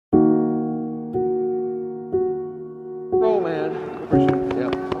appreciate it.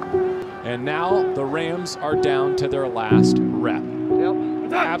 Yep. And now the Rams are down to their last rep.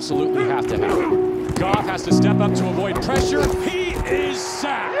 Yep. Absolutely have to have it. Goff has to step up to avoid pressure. He is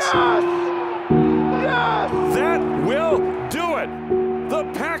sacked. Yes! Yes! That will do it. The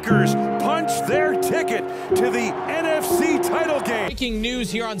Packers punch their ticket to the NFC title game. Breaking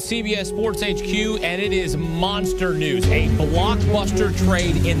news here on CBS Sports HQ, and it is monster news. A blockbuster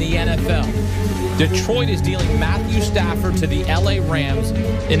trade in the NFL. Detroit is dealing Matthew Stafford to the LA Rams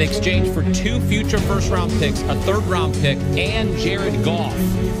in exchange for 2 future first-round picks, a 3rd-round pick, and Jared Goff.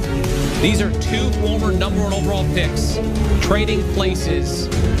 These are 2 former #1 overall picks trading places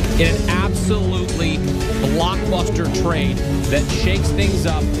in an absolutely blockbuster trade that shakes things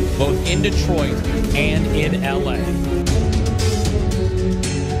up both in Detroit and in LA.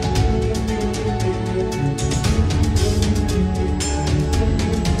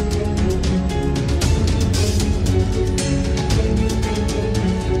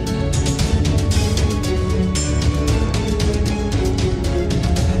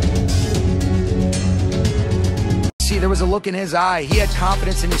 There was a look in his eye. He had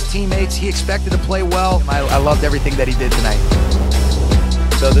confidence in his teammates. He expected to play well. I loved everything that he did tonight.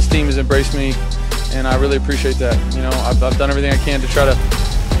 So this team has embraced me, and I really appreciate that. You know, I've done everything I can to try to,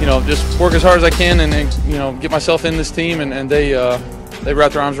 you know, just work as hard as I can and you know, get myself in this team, and they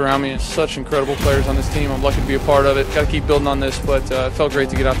wrapped their arms around me. Such incredible players on this team. I'm lucky to be a part of it. Got to keep building on this, but it felt great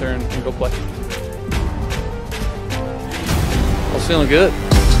to get out there and go play. I was feeling good.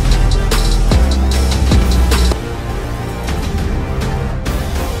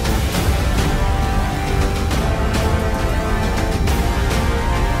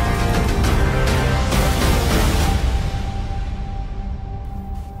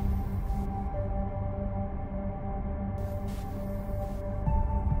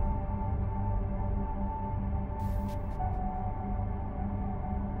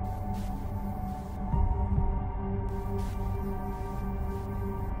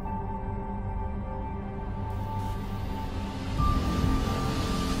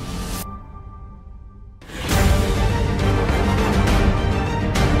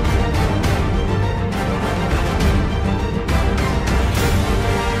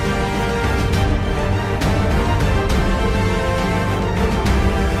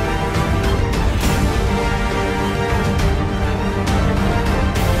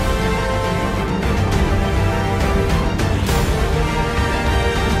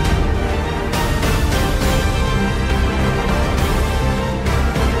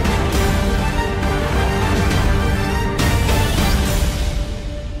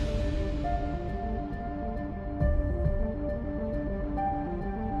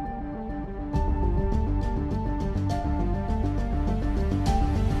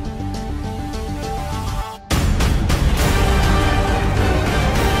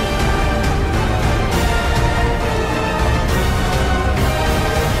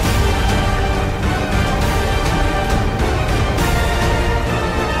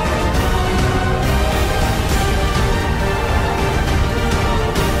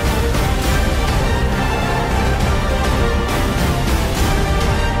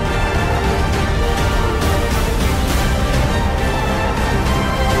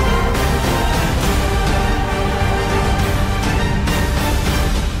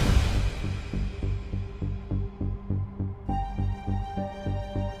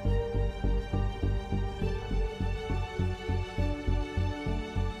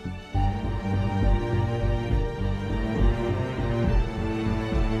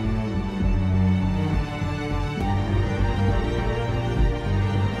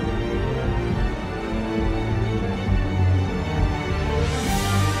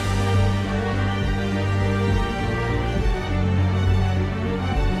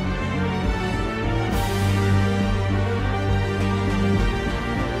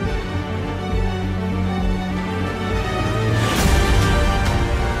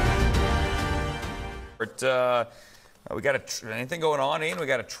 We got anything going on, Ian? We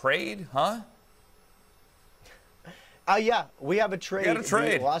got a trade, huh? Yeah, we have a trade. We got a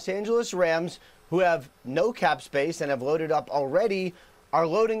trade. The Los Angeles Rams, who have no cap space and have loaded up already, are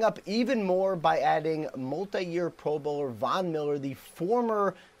loading up even more by adding multi-year Pro Bowler Von Miller, the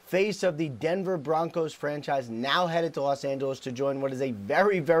former face of the Denver Broncos franchise, now headed to Los Angeles to join what is a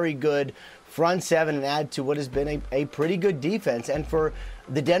very, very good front seven and add to what has been a pretty good defense. And for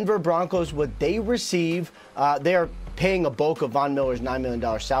the Denver Broncos, what they receive, they are paying a bulk of Von Miller's $9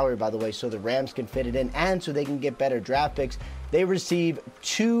 million salary, by the way, so the Rams can fit it in and so they can get better draft picks. They receive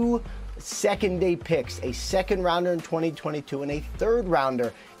 2 second-day picks, a second rounder in 2022 and a third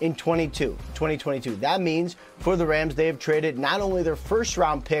rounder in 2022. That means for the Rams, they have traded not only their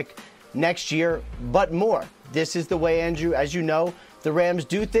first-round pick next year, but more. This is the way, Andrew, as you know, the Rams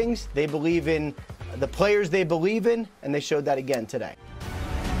do things. They believe in the players they believe in, and they showed that again today.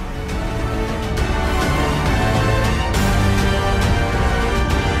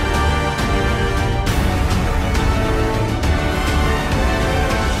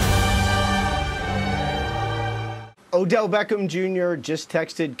 Odell Beckham Jr. just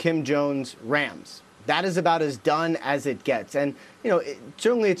texted Kim Jones, Rams. That is about as done as it gets. And, you know,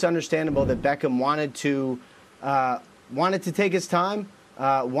 certainly it's understandable that Beckham wanted to take his time,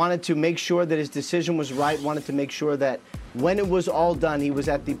 wanted to make sure that his decision was right, wanted to make sure that when it was all done, he was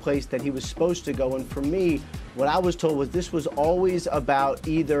at the place that he was supposed to go. And for me, what I was told was this was always about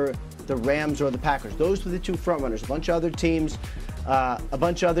either the Rams or the Packers. Those were the two front runners. A bunch of other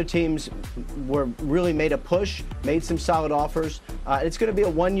teams were really made a push, made some solid offers. It's going to be a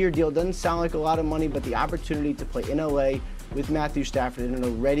one-year deal. Doesn't sound like a lot of money, but the opportunity to play in LA with Matthew Stafford in an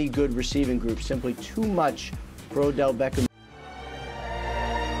already good receiving group, simply too much for Odell Beckham.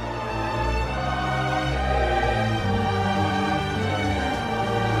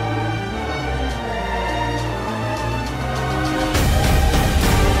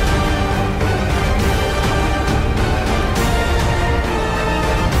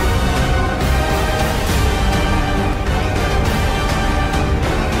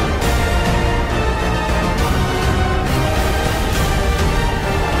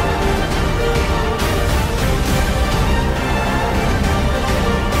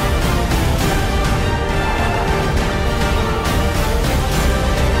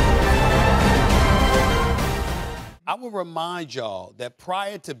 Remind y'all that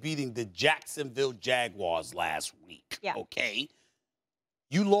prior to beating the Jacksonville Jaguars last week, okay,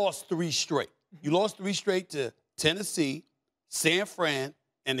 you lost 3 straight. You lost 3 straight to Tennessee, San Fran,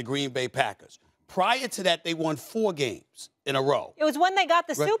 and the Green Bay Packers. Prior to that, they won 4 games in a row. It was when they got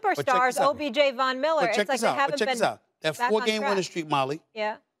the superstars, OBJ, Von Miller. It's like they haven't been back on track. That 4-game winning streak, Molly.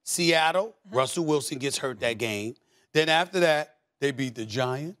 Yeah. Seattle, Russell Wilson gets hurt that game. Then after that, they beat the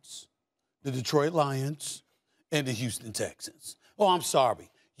Giants, the Detroit Lions, and the Houston Texans. Oh, I'm sorry.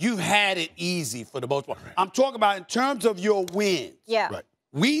 You had it easy for the most part. I'm talking about in terms of your wins. Yeah. Right.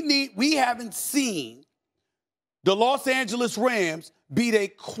 We haven't seen the Los Angeles Rams beat a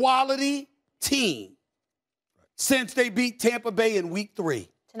quality team since they beat Tampa Bay in week 3.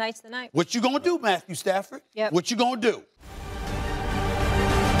 Tonight's the night. What you gonna do, Matthew Stafford? Yep. What you gonna do?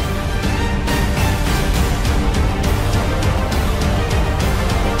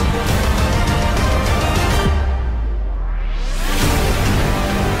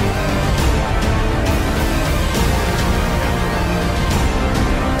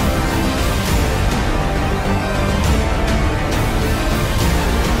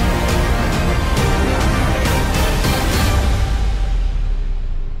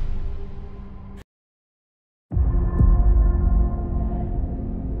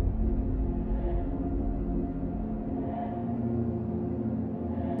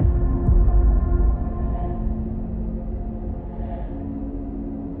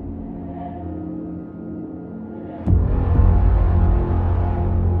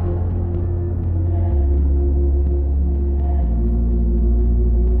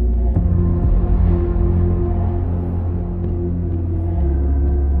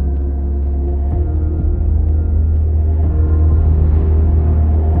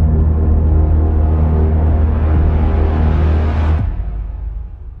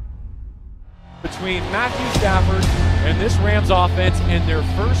 Between Matthew Stafford and this Rams offense in their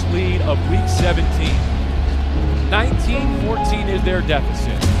first lead of Week 17. 19-14 is their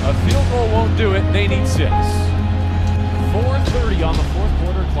deficit. A field goal won't do it. They need 6. 4:30 on the fourth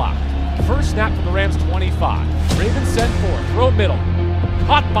quarter clock. First snap from the Rams 25. Ravens send 4. Throw middle.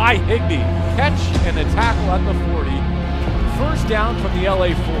 Caught by Higbee. Catch and the tackle at the 40. First down from the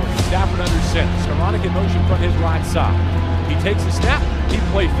LA 40. Stafford under center. Skoranek in motion from his right side. He takes the snap. He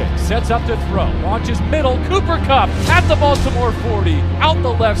play fakes. Sets up to throw. Launches middle. Cooper Kupp at the Baltimore 40. Out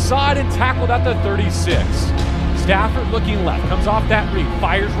the left side and tackled at the 36. Stafford looking left. Comes off that read.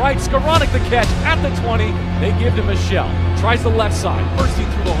 Fires right. Skoranek the catch at the 20. They give to Michelle. Tries the left side. Bursting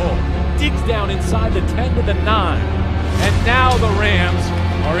through the hole. Digs down inside the 10 to the 9. And now the Rams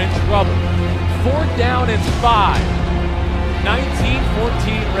are in trouble. 4th down and 5.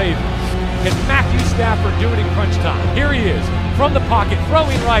 19-14 Ravens. Can Matthew Stafford do it in crunch time? Here he is, from the pocket,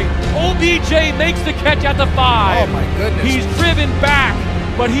 throwing right. OBJ makes the catch at the 5. Oh, my goodness. He's driven back,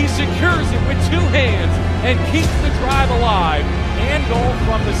 but he secures it with 2 hands and keeps the drive alive. And goal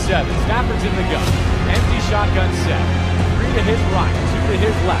from the 7. Stafford's in the gun. Empty shotgun set. 3 to his right, 2 to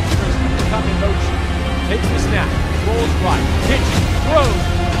his left. Here's Cooper Kupp in motion. Takes the snap. Rolls right. Pitches. Throws.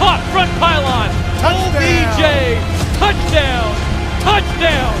 Caught. Front pylon. OBJ. Touchdown.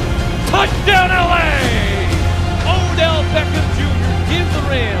 Touchdown. Touchdown LA. Odell Beckham Jr. gives the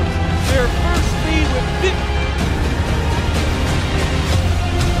Rams their first lead with 50.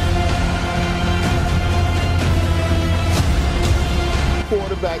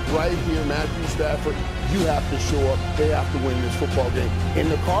 Quarterback right here, Matthew Stafford, you have to show up. They have to win this football game.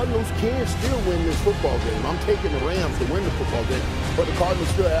 And the Cardinals can still win this football game. I'm taking the Rams to win the football game, but the Cardinals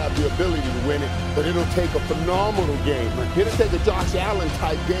still have the ability to win it. But it'll take a phenomenal game. It'll take a Josh Allen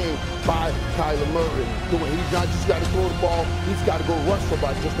type game by Kyler Murray. He's not just got to throw the ball. He's got to go rush for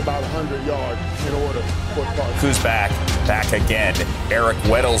about just about 100 yards in order for the Cardinals. Who's back? Back again. Eric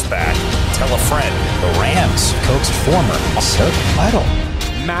Weddle's back. Tell a friend. The Rams coach former Sir Weddle.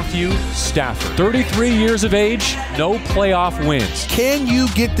 Matthew Stafford, 33 years of age, no playoff wins. Can you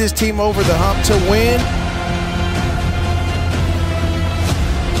get this team over the hump to win?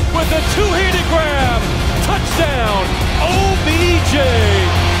 With a two-handed grab, touchdown, OBJ.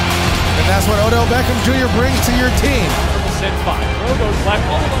 And that's what Odell Beckham Jr. brings to your team. Send 5, throw goes left,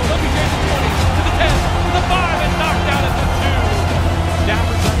 all alone, OBJ to the 20, to the 10, to the 5, and knocked out at the 2.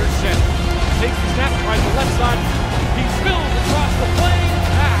 Stafford's under center, takes the snap, tries the left side, he spills across the plane.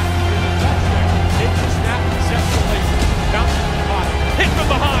 Takes the snap, sets the laser, bounces to the bottom, hit from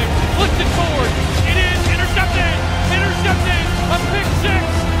behind, flips it forward, it is intercepted, a pick 6,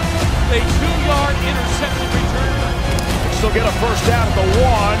 a 2-yard interception return. Still get a first down at the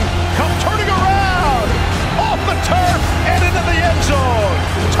 1, come turning around, off the turf, and into the end zone,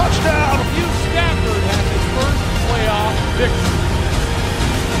 touchdown. Matthew Stafford has his first playoff victory.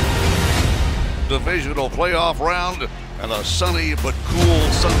 Divisional playoff round. And a sunny but cool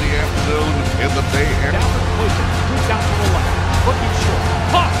Sunday afternoon in the Bay Area. Stafford closes, moves out to the left, looking short,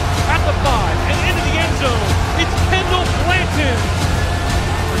 caught at the 5 and into the end zone. It's Kendall Blanton.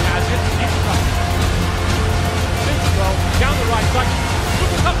 Has it, deep right. Big throw, down the right side.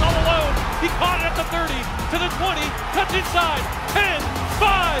 Cooper Kupp all alone. He caught it at the 30, to the 20, touch inside, 10,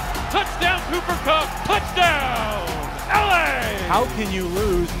 5, touchdown Cooper Kupp, touchdown, LA! How can you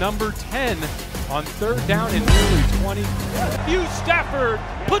lose number 10 on 3rd down and nearly 20? Matthew Stafford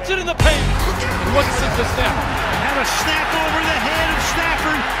puts it in the paint. What's the snap? Had a snap over the head of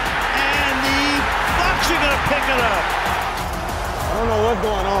Stafford, and the Bucs are going to pick it up. I don't know what's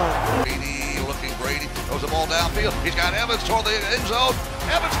going on. Brady looking Brady. Throws the ball downfield. He's got Evans toward the end zone.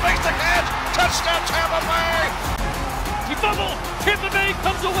 Evans makes the catch. Touchdown Tampa Bay. He fumbled. Tampa Bay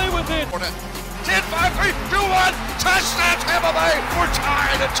comes away with it. 10, 5, 3, 2, 1. Touchdown Tampa Bay. We're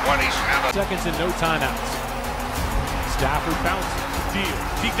tied at 27. Seconds and no timeouts. Stafford bounces. Deal.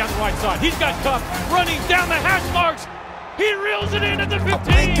 Deep down the right side. He's got Kupp running down the hash marks. He reels it in at the 15.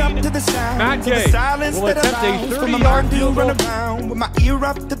 Matt Gay will attempt a 30-yard field goal.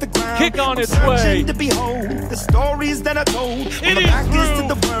 Kick on its way. The stories that I told. It is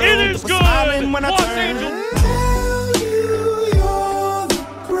through. It is good. Los Angeles.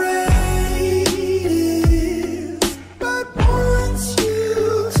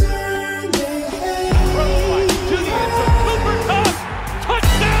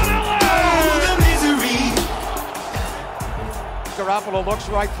 Garoppolo looks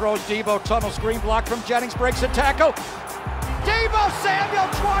right, throws Debo, tunnel screen block from Jennings, breaks a tackle. Debo Samuel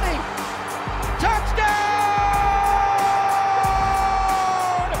 20, touchdown!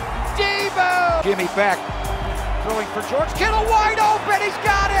 Debo! Jimmy back, throwing for George Kittle, wide open, he's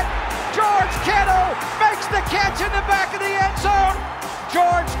got it! George Kittle makes the catch in the back of the end zone.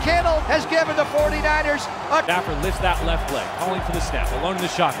 George Kittle has given the 49ers a... Stafford lifts that left leg, calling for the snap, alone in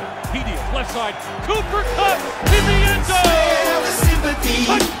the shotgun. He deals, left side, Cooper Kupp in the end zone!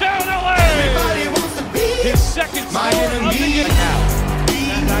 Touchdown LA! His second score of the game.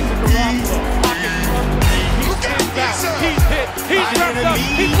 And back to Garoppolo. He stands back, he's hit, he's wrapped up,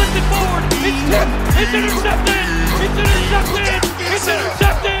 he's lifted forward, it's tipped, it's intercepted! It's intercepted! It's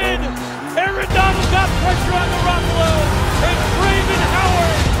intercepted! Aaron Donald got pressure on Garoppolo, and Raven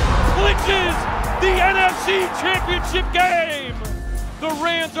Howard clinches the NFC Championship game. The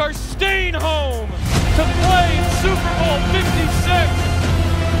Rams are staying home to play Super Bowl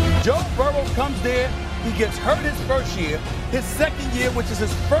 56. Joe Burrow comes there, he gets hurt his first year, his second year, which is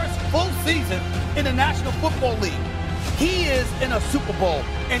his first full season in the National Football League. He is in a Super Bowl,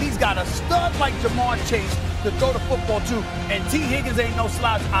 and he's got a stud like Jamar Chase to throw the football to, and T. Higgins ain't no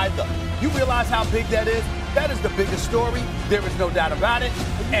slouch either. You realize how big that is? That is the biggest story. There is no doubt about it.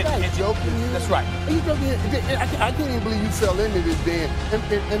 And joking here? That's right. Are you joking? I can't even believe you fell into this, Dan.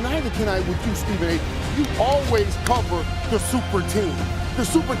 And neither can I with you, Stephen A. You always cover the super team. The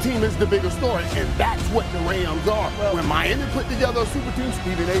super team is the bigger story, and that's what the Rams are. Well, when Miami put together a super team,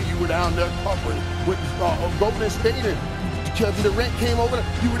 Stephen A., you were down there covering with Golden State, and Kevin Durant came over there,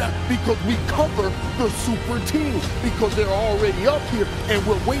 you were down, because we cover the super team, because they're already up here, and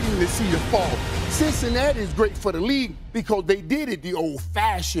we're waiting to see the fall. Cincinnati is great for the league because they did it the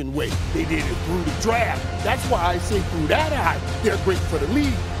old-fashioned way. They did it through the draft. That's why I say through that eye, they're great for the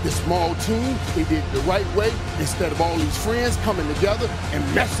league. The small team, they did it the right way. Instead of all these friends coming together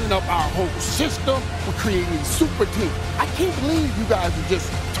and messing up our whole system, we're creating a super team. I can't believe you guys are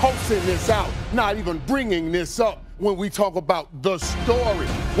just tossing this out, not even bringing this up when we talk about the story.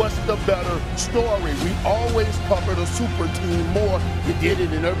 What's the better story? We always cover the super team more. We did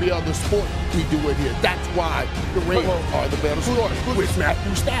it in every other sport. We do it here. That's why the Rams are the better story with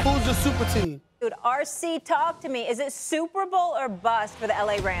Matthew Stafford. Who's the super team? Dude, RC, talk to me. Is it Super Bowl or bust for the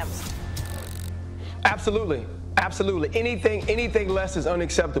LA Rams? Absolutely. Absolutely. Anything less is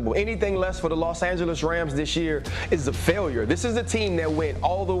unacceptable. Anything less for the Los Angeles Rams this year is a failure. This is a team that went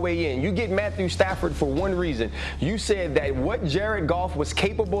all the way in. You get Matthew Stafford for one reason. You said that what Jared Goff was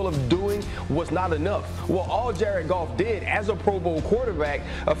capable of doing was not enough. Well, all Jared Goff did as a Pro Bowl quarterback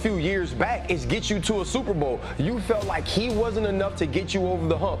a few years back is get you to a Super Bowl. You felt like he wasn't enough to get you over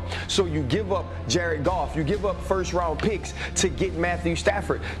the hump. So you give up Jared Goff. You give up first-round picks to get Matthew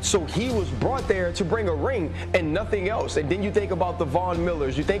Stafford. So he was brought there to bring a ring and nothing else. And then you think about the Von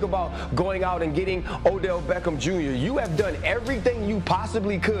Millers. You think about going out and getting Odell Beckham Jr. You have done everything you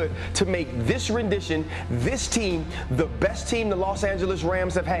possibly could to make this rendition, this team, the best team the Los Angeles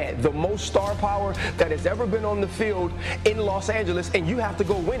Rams have had, the most star power that has ever been on the field in Los Angeles, and you have to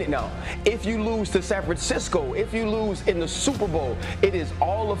go win it now. If you lose to San Francisco, if you lose in the Super Bowl, it is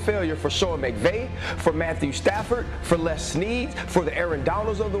all a failure for Sean McVay, for Matthew Stafford, for Les Snead, for the Aaron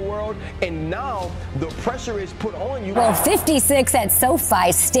Donalds of the world, and now the pressure is put on you. Well, 56 at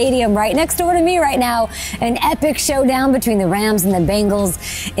SoFi Stadium right next door to me right now. An epic showdown between the Rams and the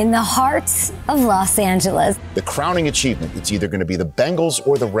Bengals in the heart of Los Angeles. The crowning achievement, it's either going to be the Bengals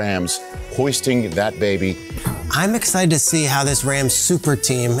or the Rams hoisting that baby. I'm excited to see how this Rams super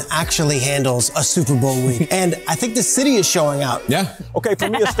team actually handles a Super Bowl week. And I think the city is showing out. Yeah. Okay, for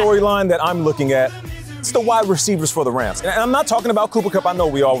me, a storyline that I'm looking at, it's the wide receivers for the Rams. And I'm not talking about Cooper Kupp. I know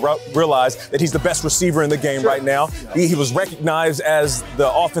we all realize that he's the best receiver in the game right now. He was recognized as the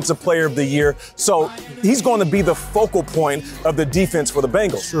offensive player of the year. So he's going to be the focal point of the defense for the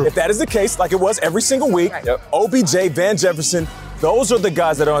Bengals. If that is the case, like it was every single week, OBJ, Van Jefferson, those are the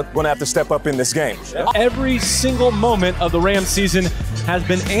guys that are going to have to step up in this game. Every single moment of the Rams season has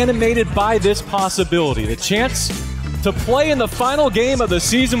been animated by this possibility. The chance to play in the final game of the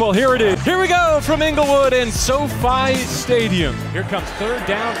season. Well, here it is. Here we go from Inglewood and SoFi Stadium. Here comes 3rd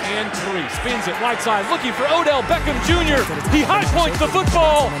down and 3. Spins it right side, looking for Odell Beckham Jr. He high points the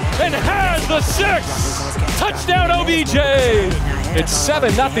football and has the 6. Touchdown OBJ. It's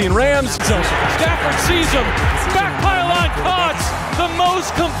 7-0 Rams. Stafford sees him. Back pylon caught. The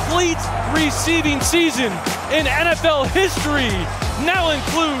most complete receiving season in NFL history now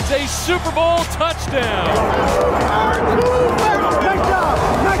includes a Super Bowl touchdown. Nice job!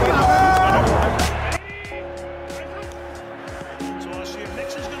 Nice job!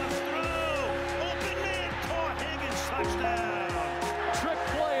 Trick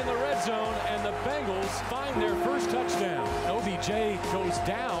play in the red zone, and the Bengals find their first touchdown. OBJ goes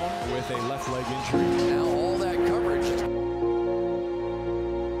down with a left leg injury. Now all that coverage.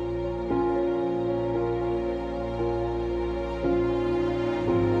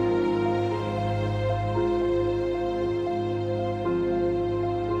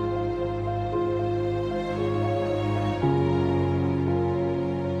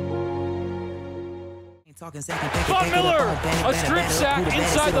 Von Miller, a strip sack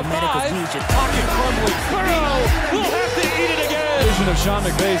inside the 5. Pocket crumbling. Burrow will have to eat it again. Vision of Sean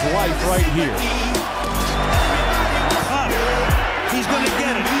McVay's life right here. He's going to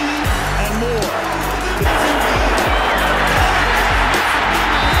get it. And more.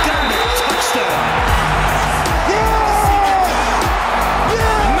 Got it. Touchdown.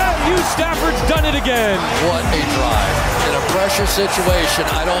 Matthew Stafford's done it again. What a drive. In a pressure situation,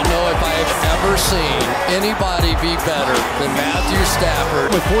 I don't know if I have ever seen anybody be better than Matthew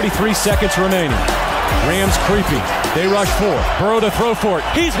Stafford. With 43 seconds remaining. Rams creeping. They rush 4. Burrow to throw for it.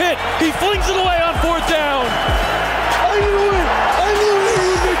 He's hit. He flings it away on 4th down. I knew it. I knew he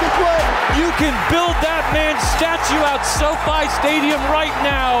would make a You can build that man's statue out SoFi Stadium right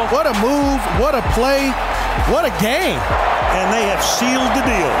now. What a move, what a play, what a game. And they have sealed the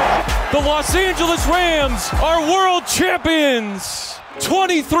deal. The Los Angeles Rams are world champions.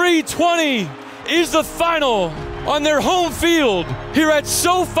 23-20 is the final on their home field here at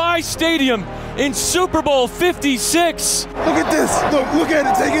SoFi Stadium in Super Bowl 56. Look at this. Look at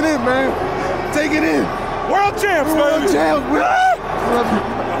it. Take it in, man. Take it in. World champs, World baby. champs.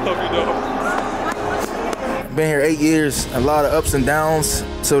 I love you, dog. Been here 8 years, a lot of ups and downs.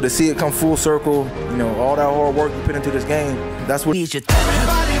 So to see it come full circle, you know, all that hard work you put into this game, that's what.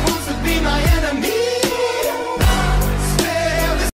 Everybody wants to be my enemy.